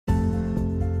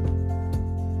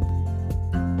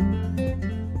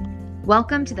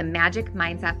Welcome to the Magic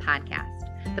Mindset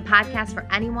Podcast, the podcast for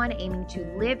anyone aiming to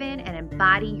live in and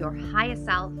embody your highest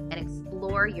self and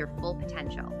explore your full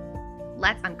potential.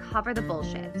 Let's uncover the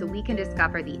bullshit so we can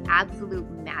discover the absolute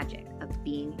magic of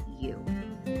being you.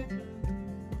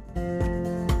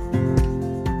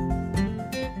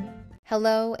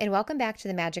 Hello, and welcome back to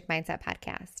the Magic Mindset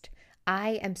Podcast.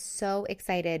 I am so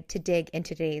excited to dig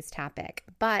into today's topic,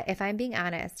 but if I'm being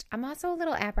honest, I'm also a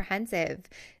little apprehensive.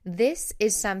 This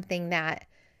is something that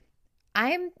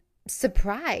I'm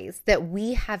surprised that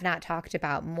we have not talked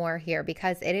about more here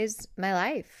because it is my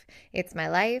life. It's my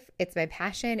life, it's my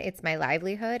passion, it's my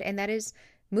livelihood, and that is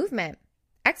movement,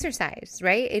 exercise,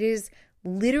 right? It is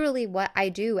literally what I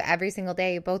do every single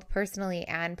day, both personally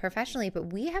and professionally,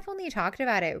 but we have only talked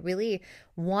about it really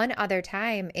one other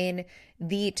time in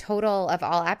the total of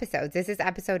all episodes. This is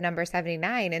episode number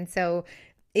 79. And so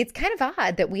it's kind of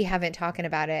odd that we haven't talked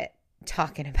about it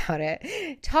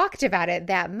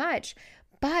that much,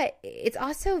 but it's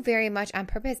also very much on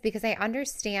purpose because I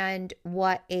understand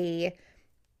what a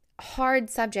hard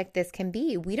subject this can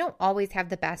be. We don't always have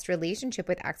the best relationship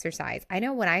with exercise. I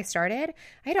know when I started,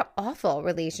 I had an awful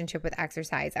relationship with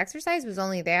exercise. Exercise was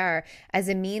only there as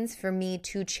a means for me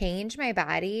to change my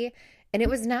body, and it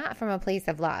was not from a place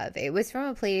of love. It was from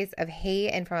a place of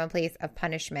hate and from a place of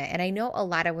punishment. And I know a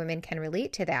lot of women can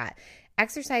relate to that.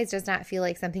 Exercise does not feel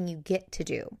like something you get to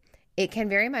do. It can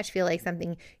very much feel like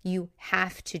something you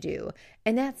have to do,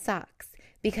 and that sucks.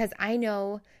 Because I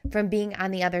know from being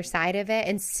on the other side of it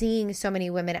and seeing so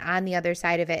many women on the other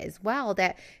side of it as well,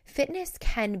 that fitness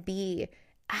can be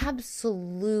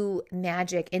absolute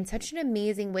magic in such an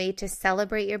amazing way to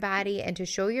celebrate your body and to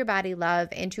show your body love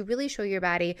and to really show your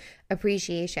body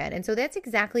appreciation. And so that's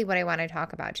exactly what I want to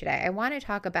talk about today. I want to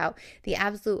talk about the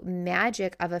absolute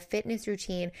magic of a fitness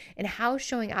routine and how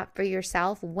showing up for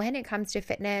yourself when it comes to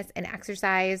fitness and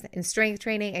exercise and strength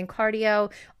training and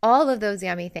cardio, all of those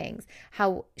yummy things,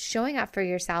 how showing up for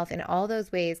yourself in all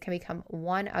those ways can become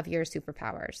one of your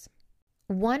superpowers.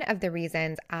 One of the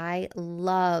reasons I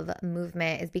love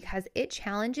movement is because it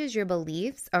challenges your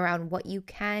beliefs around what you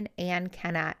can and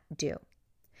cannot do.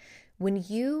 When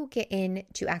you get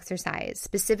into exercise,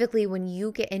 specifically when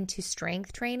you get into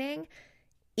strength training,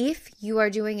 if you are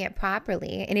doing it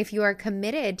properly and if you are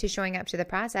committed to showing up to the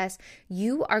process,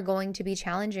 you are going to be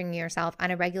challenging yourself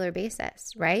on a regular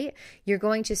basis, right? You're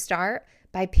going to start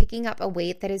by picking up a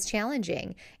weight that is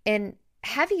challenging, and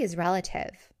heavy is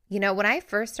relative. You know, when I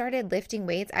first started lifting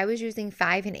weights, I was using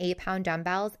 5 and 8 pound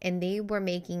dumbbells, and they were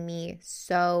making me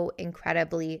so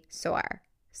incredibly sore.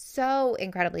 So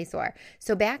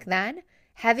back then,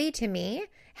 having to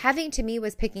me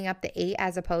was picking up the 8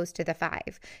 as opposed to the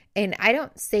 5. And I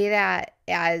don't say that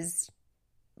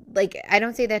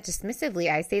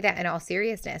dismissively. I say that in all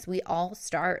seriousness. We all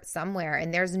start somewhere,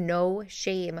 and there's no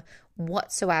shame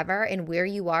whatsoever in where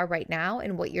you are right now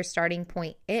and what your starting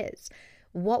point is.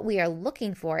 What we are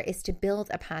looking for is to build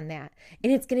upon that.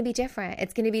 And it's going to be different.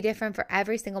 It's going to be different for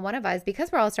every single one of us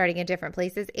because we're all starting in different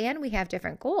places and we have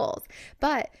different goals.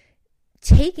 But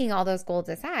taking all those goals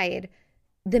aside,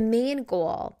 the main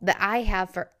goal that I have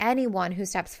for anyone who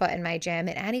steps foot in my gym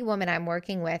and any woman I'm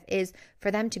working with is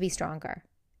for them to be stronger.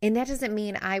 And that doesn't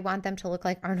mean I want them to look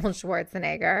like Arnold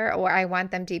Schwarzenegger or I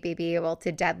want them to be able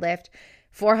to deadlift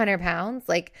 400 pounds.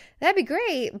 Like, that'd be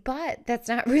great, but that's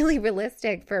not really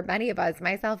realistic for many of us,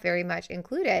 myself very much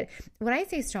included. When I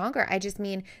say stronger, I just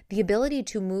mean the ability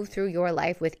to move through your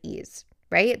life with ease,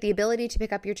 right? The ability to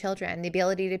pick up your children, the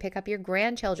ability to pick up your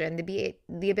grandchildren,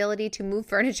 the ability to move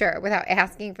furniture without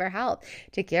asking for help,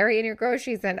 to carry in your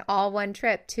groceries in all one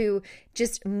trip, to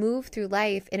just move through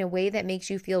life in a way that makes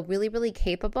you feel really, really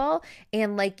capable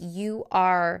and like you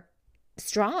are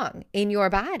strong in your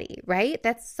body, right?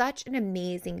 That's such an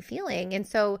amazing feeling. And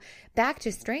so back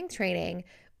to strength training,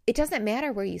 it doesn't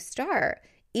matter where you start.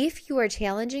 If you are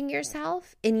challenging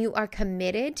yourself and you are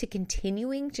committed to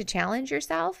continuing to challenge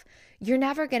yourself, you're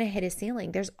never going to hit a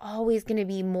ceiling. There's always going to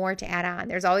be more to add on.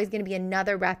 There's always going to be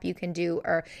another rep you can do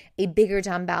or a bigger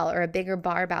dumbbell or a bigger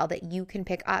barbell that you can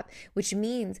pick up, which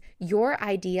means your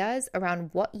ideas around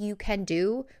what you can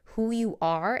do, who you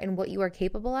are, and what you are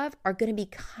capable of are going to be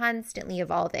constantly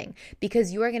evolving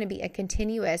because you are going to be a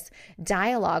continuous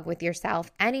dialogue with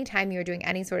yourself. Anytime you're doing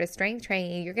any sort of strength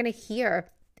training, you're going to hear,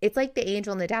 it's like the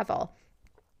angel and the devil.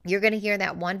 You're going to hear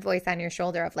that one voice on your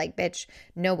shoulder of like, bitch,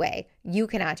 no way. You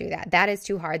cannot do that. That is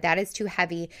too hard. That is too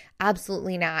heavy.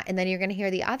 Absolutely not. And then you're going to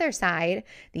hear the other side,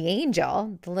 the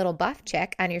angel, the little buff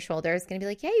chick on your shoulder is going to be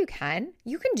like, yeah, you can.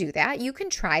 You can do that. You can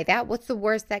try that. What's the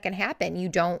worst that can happen? You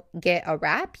don't get a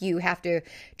rep. You have to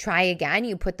try again.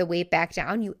 You put the weight back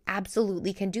down. You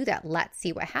absolutely can do that. Let's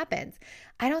see what happens.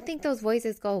 I don't think those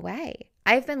voices go away.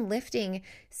 I've been lifting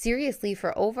seriously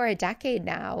for over a decade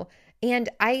now. And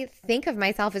I think of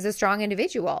myself as a strong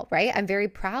individual, right? I'm very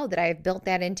proud that I've built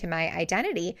that into my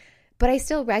identity, but I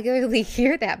still regularly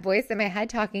hear that voice in my head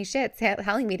talking shit,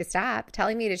 telling me to stop,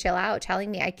 telling me to chill out, telling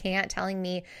me I can't, telling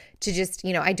me to just,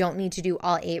 I don't need to do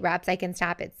all 8 reps. I can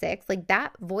stop at 6. Like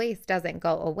that voice doesn't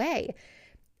go away.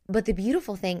 But the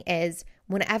beautiful thing is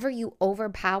whenever you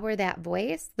overpower that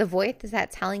voice, the voice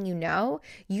that's telling you no,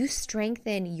 you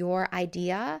strengthen your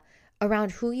idea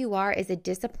around who you are as a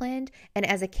disciplined and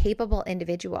as a capable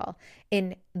individual.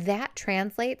 And that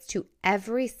translates to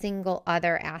every single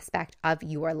other aspect of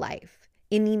your life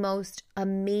in the most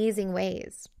amazing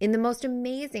ways,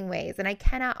 And I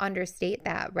cannot understate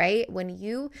that, right? When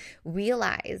you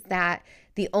realize that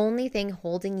the only thing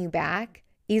holding you back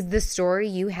is the story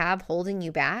you have holding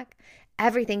you back,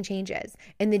 everything changes.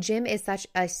 And the gym is such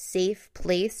a safe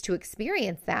place to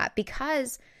experience that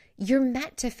because you're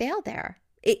meant to fail there.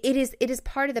 It is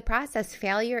part of the process.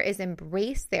 Failure is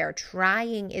embraced there.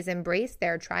 Trying is embraced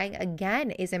there. Trying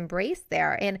again is embraced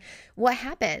there. And what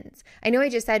happens? I know I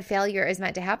just said failure is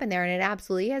meant to happen there, and it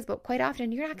absolutely is, but quite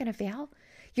often you're not going to fail.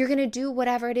 You're going to do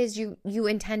whatever it is you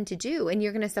intend to do, and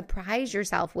you're going to surprise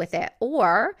yourself with it.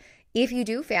 Or if you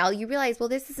do fail, you realize, well,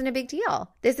 this isn't a big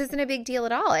deal. This isn't a big deal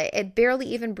at all. It barely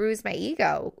even bruised my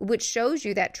ego, which shows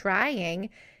you that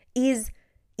trying is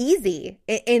easy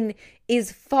and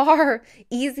is far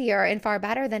easier and far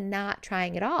better than not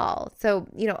trying at all. So,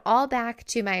 all back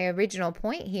to my original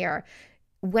point here.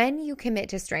 When you commit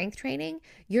to strength training,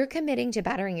 you're committing to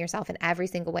bettering yourself in every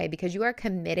single way because you are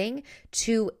committing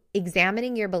to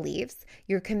examining your beliefs,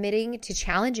 you're committing to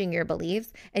challenging your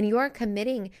beliefs, and you are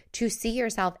committing to see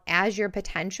yourself as your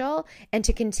potential and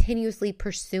to continuously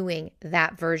pursuing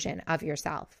that version of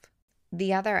yourself.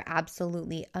 The other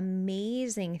absolutely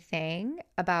amazing thing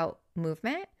about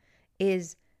movement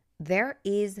is there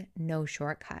is no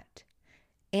shortcut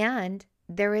and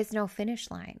there is no finish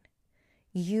line.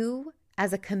 You,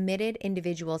 as a committed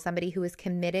individual, somebody who is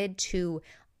committed to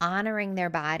honoring their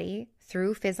body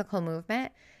through physical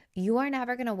movement, you are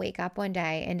never going to wake up one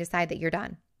day and decide that you're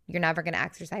done. You're never going to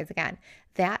exercise again.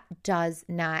 That does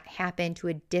not happen to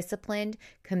a disciplined,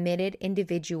 committed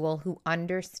individual who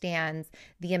understands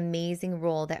the amazing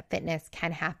role that fitness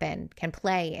can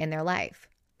play in their life.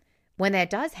 When that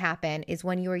does happen is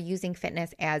when you are using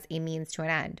fitness as a means to an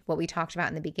end, what we talked about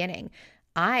in the beginning.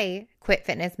 I quit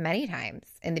fitness many times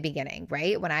in the beginning,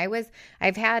 right?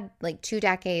 I've had like 2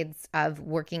 decades of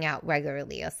working out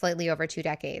regularly, slightly over 2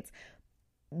 decades.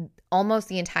 Almost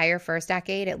the entire first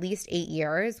decade, at least 8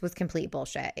 years, was complete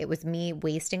bullshit. It was me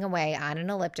wasting away on an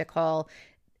elliptical.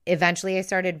 Eventually I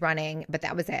started running, but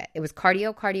that was it. It was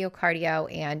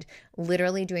cardio, and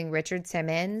literally doing Richard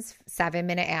Simmons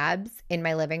 7-minute abs in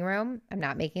my living room. I'm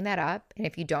not making that up. And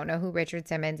if you don't know who Richard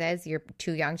Simmons is, you're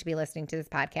too young to be listening to this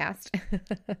podcast.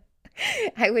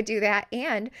 I would do that.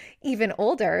 And even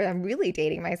older, I'm really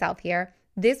dating myself here.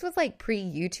 This was like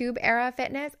pre-YouTube era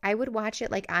fitness. I would watch it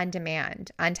like on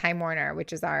demand on Time Warner,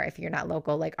 which is if you're not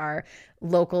local, like our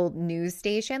local news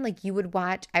station. Like I would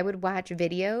watch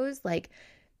videos like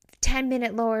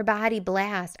 10-minute lower body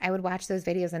blast. I would watch those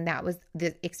videos, and that was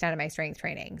the extent of my strength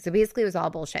training. So basically it was all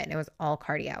bullshit and it was all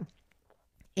cardio.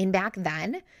 And back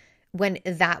then, when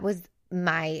that was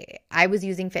I was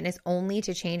using fitness only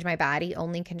to change my body,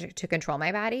 only to control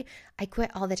my body, I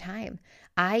quit all the time.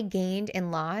 I gained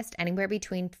and lost anywhere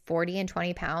between 40 and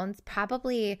 20 pounds,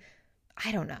 probably,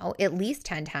 I don't know, at least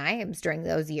 10 times during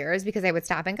those years because I would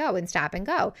stop and go and stop and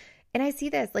go. And I see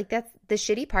this, like that's the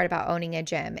shitty part about owning a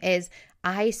gym is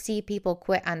I see people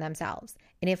quit on themselves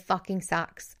and it fucking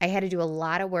sucks. I had to do a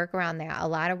lot of work around that, a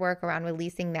lot of work around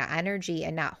releasing that energy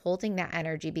and not holding that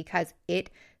energy because it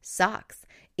sucks.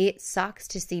 It sucks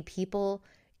to see people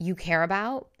you care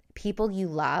about, people you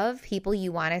love, people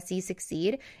you want to see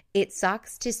succeed. It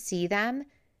sucks to see them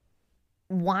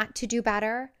want to do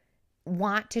better,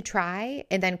 want to try,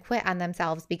 and then quit on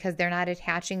themselves because they're not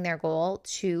attaching their goal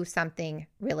to something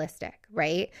realistic,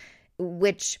 right?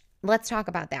 Which, let's talk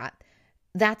about that.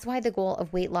 That's why the goal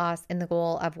of weight loss and the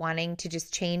goal of wanting to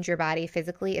just change your body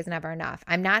physically is never enough.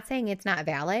 I'm not saying it's not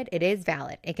valid. It is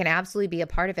valid. It can absolutely be a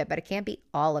part of it, but it can't be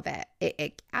all of it.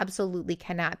 It absolutely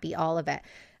cannot be all of it.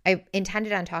 I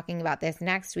intended on talking about this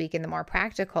next week in the more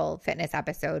practical fitness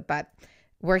episode, but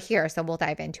we're here, so we'll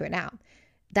dive into it now.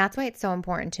 That's why it's so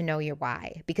important to know your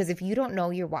why, because if you don't know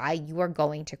your why, you are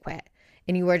going to quit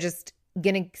and you are just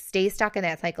going to stay stuck in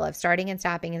that cycle of starting and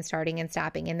stopping and starting and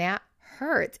stopping. And that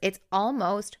hurts. It's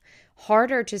almost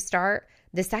harder to start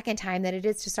the second time than it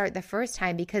is to start the first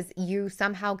time, because you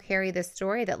somehow carry this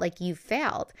story that like you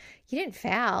failed. You didn't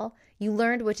fail. You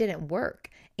learned what didn't work.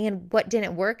 And what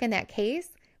didn't work in that case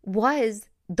was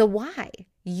the why.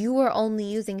 You are only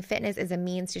using fitness as a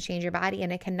means to change your body,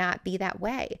 and it cannot be that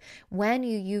way. When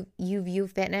you view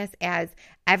fitness as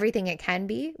everything it can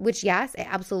be, which yes, it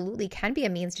absolutely can be a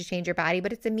means to change your body,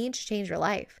 but it's a means to change your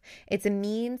life. It's a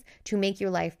means to make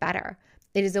your life better.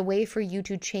 It is a way for you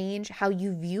to change how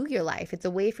you view your life. It's a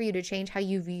way for you to change how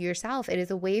you view yourself. It is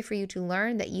a way for you to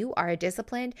learn that you are a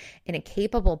disciplined and a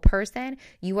capable person.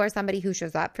 You are somebody who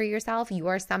shows up for yourself. You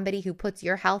are somebody who puts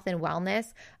your health and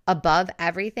wellness above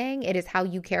everything. It is how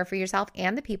you care for yourself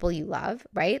and the people you love,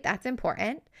 right? That's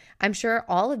important. I'm sure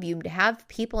all of you have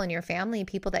people in your family,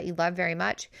 people that you love very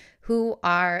much, who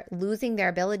are losing their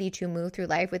ability to move through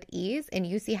life with ease, and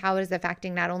you see how it is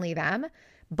affecting not only them,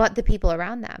 but the people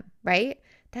around them, right?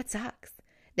 That sucks.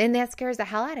 Then that scares the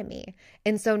hell out of me.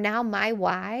 And so now my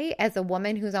why as a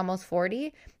woman who's almost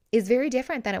 40 is very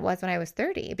different than it was when I was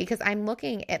 30, because I'm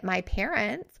looking at my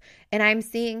parents and I'm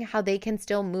seeing how they can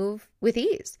still move with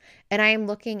ease. And I am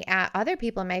looking at other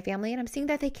people in my family and I'm seeing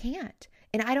that they can't.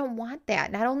 And I don't want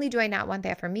that. Not only do I not want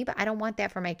that for me, but I don't want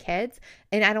that for my kids.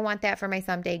 And I don't want that for my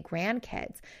someday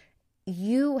grandkids.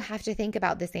 You have to think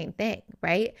about the same thing,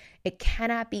 right? It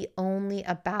cannot be only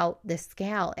about the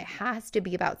scale. It has to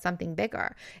be about something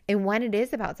bigger. And when it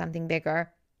is about something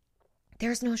bigger,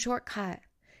 there's no shortcut.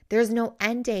 There's no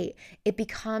end date. It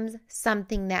becomes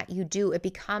something that you do. It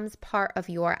becomes part of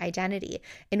your identity.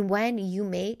 And when you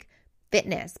make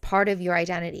fitness part of your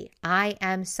identity, I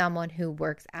am someone who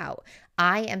works out.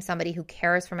 I am somebody who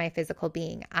cares for my physical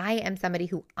being. I am somebody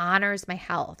who honors my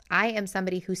health. I am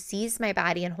somebody who sees my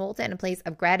body and holds it in a place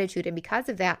of gratitude. And because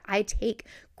of that, I take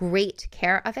great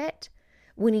care of it.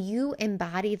 When you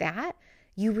embody that,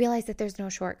 you realize that there's no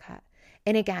shortcut.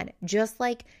 And again, just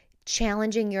like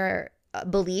challenging your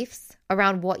beliefs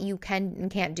around what you can and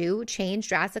can't do change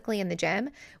drastically in the gym,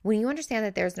 when you understand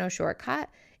that there's no shortcut,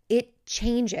 it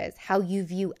changes how you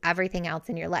view everything else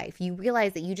in your life. You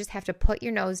realize that you just have to put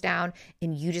your nose down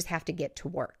and you just have to get to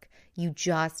work. You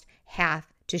just have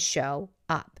to show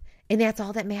up. And that's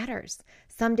all that matters.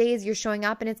 Some days you're showing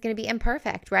up and it's going to be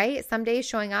imperfect, right? Some days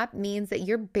showing up means that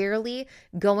you're barely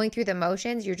going through the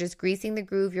motions. You're just greasing the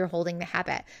groove. You're holding the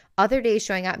habit. Other days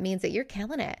showing up means that you're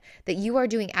killing it, that you are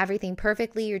doing everything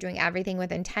perfectly. You're doing everything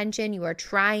with intention. You are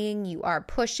trying, you are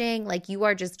pushing, like you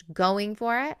are just going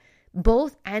for it.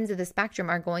 Both ends of the spectrum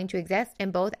are going to exist,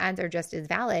 and both ends are just as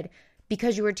valid,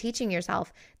 because you are teaching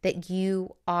yourself that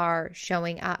you are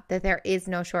showing up, that there is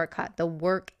no shortcut. The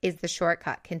work is the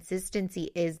shortcut.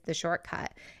 Consistency is the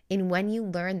shortcut. And when you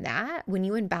learn that, when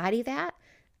you embody that,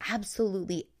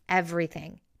 absolutely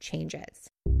everything changes.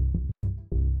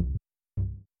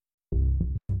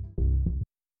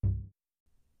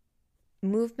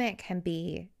 Movement can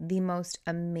be the most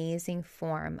amazing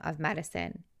form of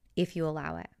medicine if you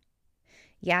allow it.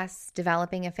 Yes,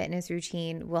 developing a fitness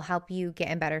routine will help you get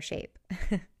in better shape.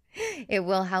 It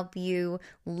will help you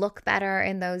look better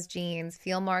in those jeans,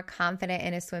 feel more confident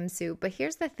in a swimsuit. But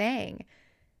here's the thing.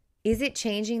 Is it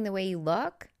changing the way you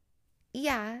look?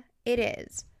 Yeah, it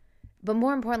is. But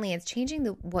more importantly, it's changing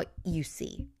what you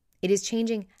see. It is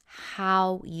changing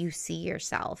how you see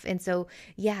yourself. And so,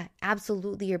 yeah,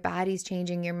 absolutely, your body's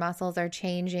changing, your muscles are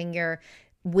changing, your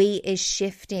weight is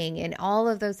shifting, and all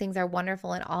of those things are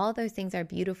wonderful and all of those things are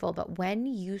beautiful. But when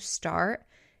you start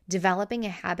developing a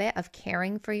habit of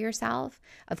caring for yourself,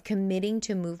 of committing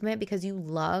to movement because you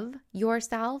love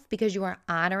yourself, because you are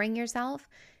honoring yourself,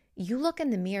 you look in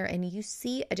the mirror and you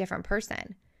see a different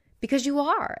person, because you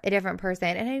are a different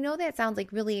person. And I know that sounds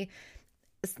like really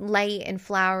light and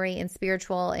flowery and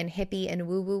spiritual and hippie and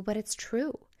woo-woo, but it's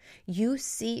true. You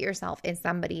see yourself in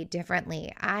somebody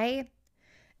differently.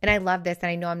 And I love this,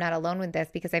 and I know I'm not alone with this,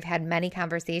 because I've had many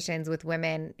conversations with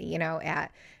women,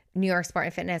 at New York Sport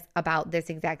and Fitness about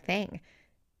this exact thing.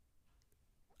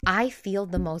 I feel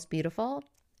the most beautiful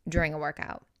during a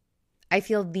workout. I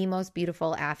feel the most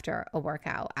beautiful after a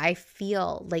workout. I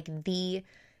feel like the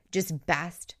just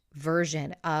best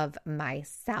version of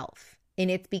myself.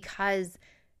 And it's because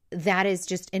that is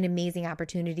just an amazing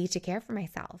opportunity to care for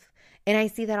myself. And I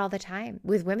see that all the time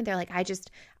with women. They're like,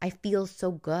 I feel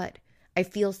so good. I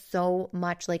feel so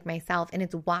much like myself. And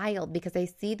it's wild because I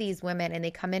see these women and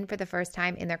they come in for the first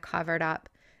time and they're covered up,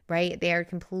 right? They are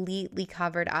completely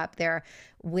covered up. They're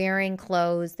wearing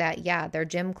clothes that, they're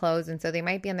gym clothes. And so they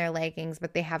might be in their leggings,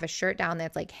 but they have a shirt down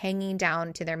that's like hanging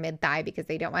down to their mid thigh because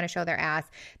they don't want to show their ass.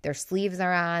 Their sleeves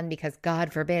are on because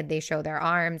God forbid they show their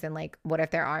arms. And like, what if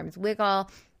their arms wiggle?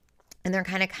 And they're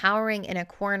kind of cowering in a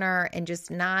corner and just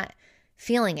not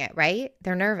feeling it, right?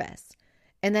 They're nervous.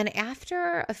 And then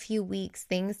after a few weeks,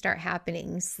 things start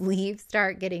happening. Sleeves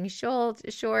start getting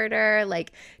shorter,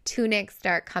 like tunics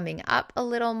start coming up a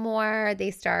little more. They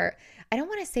start, I don't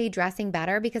want to say dressing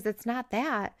better because it's not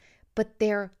that, but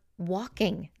they're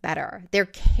walking better. They're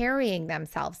carrying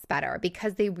themselves better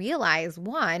because they realize,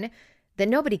 one, that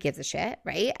nobody gives a shit,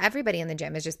 right? Everybody in the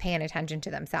gym is just paying attention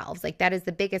to themselves. Like that is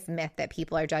the biggest myth, that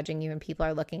people are judging you and people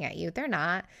are looking at you. They're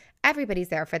not. Everybody's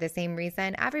there for the same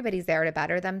reason. Everybody's there to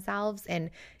better themselves.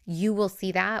 And you will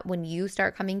see that when you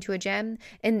start coming to a gym.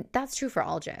 And that's true for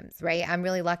all gyms, right? I'm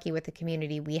really lucky with the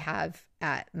community we have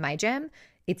at my gym.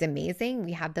 It's amazing.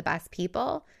 We have the best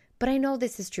people. But I know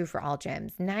this is true for all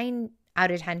gyms. 9 out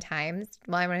of 10 times,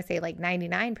 well, I want to say like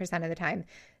 99% of the time,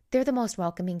 they're the most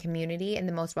welcoming community and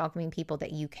the most welcoming people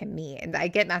that you can meet. And I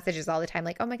get messages all the time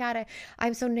like, oh my God,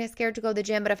 I'm so scared to go to the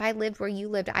gym. But if I lived where you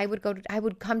lived, I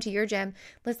would come to your gym.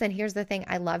 Listen, here's the thing.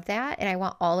 I love that. And I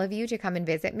want all of you to come and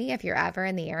visit me if you're ever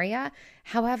in the area.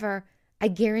 However, I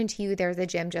guarantee you there's a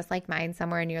gym just like mine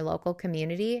somewhere in your local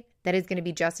community that is going to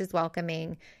be just as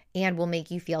welcoming and will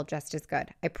make you feel just as good.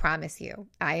 I promise you.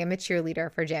 I am a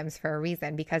cheerleader for gyms for a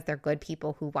reason, because they're good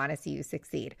people who want to see you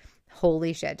succeed.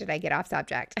 Holy shit, did I get off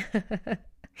subject?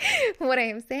 What I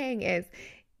am saying is,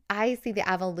 I see the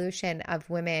evolution of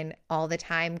women all the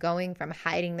time going from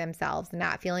hiding themselves,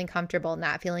 not feeling comfortable,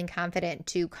 not feeling confident,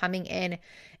 to coming in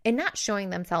and not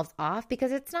showing themselves off,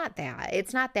 because it's not that.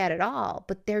 It's not that at all,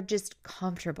 but they're just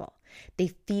comfortable. They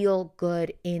feel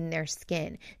good in their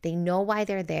skin. They know why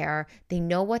they're there. They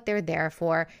know what they're there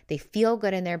for. They feel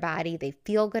good in their body. They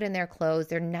feel good in their clothes.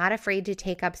 They're not afraid to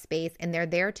take up space, and they're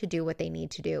there to do what they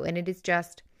need to do. And it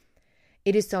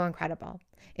is so incredible.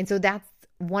 And so that's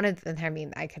one of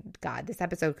the, this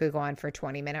episode could go on for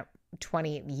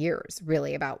 20 years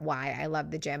really about why I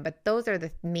love the gym. But those are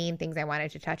the main things I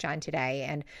wanted to touch on today.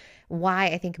 And why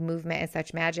I think movement is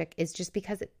such magic is just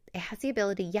because it has the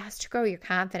ability, yes, to grow your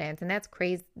confidence. And that's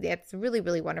crazy. It's really,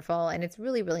 really wonderful. And it's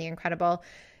really, really incredible.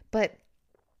 But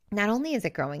not only is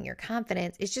it growing your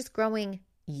confidence, it's just growing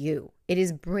you. It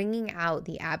is bringing out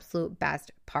the absolute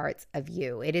best parts of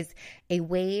you. It is a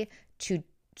way to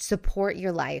support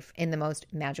your life in the most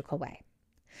magical way.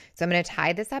 So I'm going to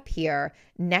tie this up here.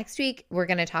 Next week, we're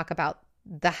going to talk about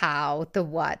the how, the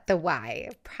what, the why.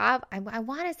 I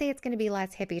want to say it's going to be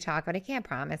less hippie talk, but I can't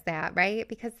promise that, right?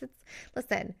 Because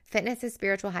listen, fitness is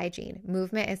spiritual hygiene.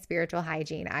 Movement is spiritual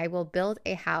hygiene. I will build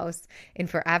a house and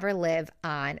forever live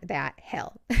on that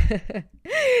hill.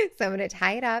 So I'm going to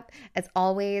tie it up. As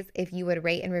always, if you would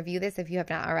rate and review this, if you have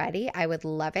not already, I would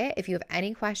love it. If you have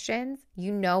any questions,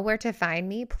 you know where to find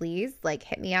me. Please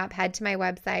hit me up, head to my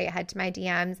website, head to my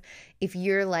DMs. If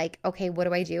you're like, okay, what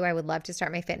do I do? I would love to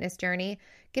start my fitness journey.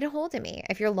 Get a hold of me.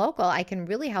 If you're local, I can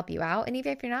really help you out. And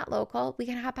even if you're not local, we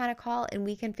can hop on a call and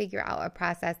we can figure out a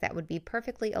process that would be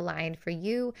perfectly aligned for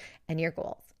you and your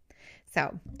goals.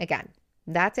 So again,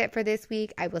 that's it for this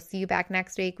week. I will see you back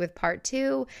next week with part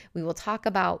 2. We will talk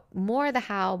about more the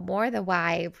how, more the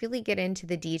why, really get into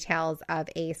the details of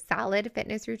a solid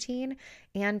fitness routine.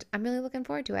 And I'm really looking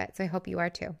forward to it. So I hope you are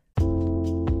too.